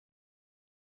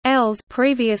ELS,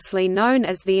 previously known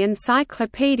as the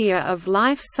Encyclopedia of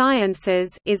Life Sciences,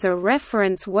 is a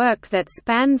reference work that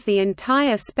spans the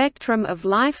entire spectrum of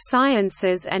life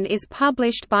sciences and is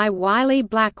published by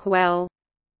Wiley-Blackwell.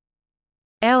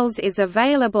 ELS is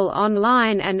available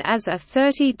online and as a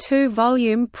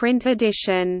 32-volume print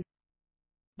edition.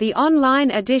 The online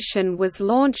edition was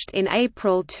launched in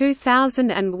April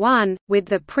 2001, with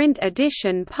the print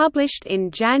edition published in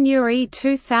January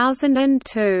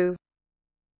 2002.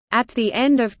 At the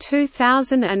end of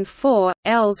 2004,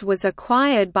 ELS was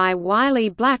acquired by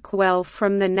Wiley-Blackwell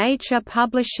from the Nature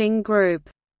Publishing Group.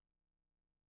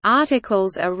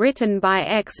 Articles are written by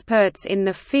experts in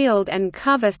the field and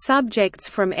cover subjects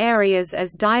from areas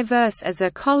as diverse as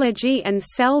ecology and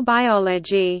cell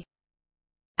biology.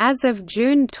 As of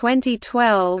June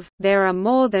 2012, there are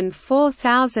more than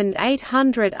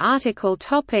 4,800 article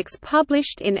topics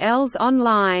published in ELS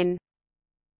online.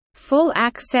 Full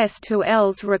access to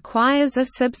ELS requires a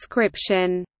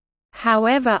subscription.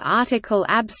 However, article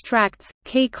abstracts,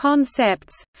 key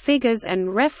concepts, figures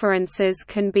and references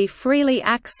can be freely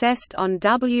accessed on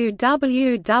www.els.net.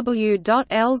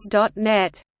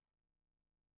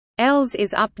 ELS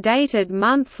is updated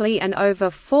monthly and over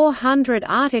 400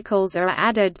 articles are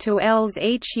added to ELS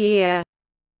each year.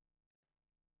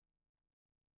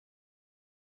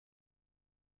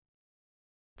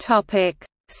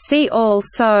 See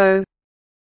also: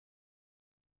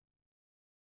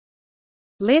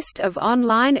 List of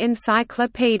online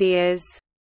encyclopedias.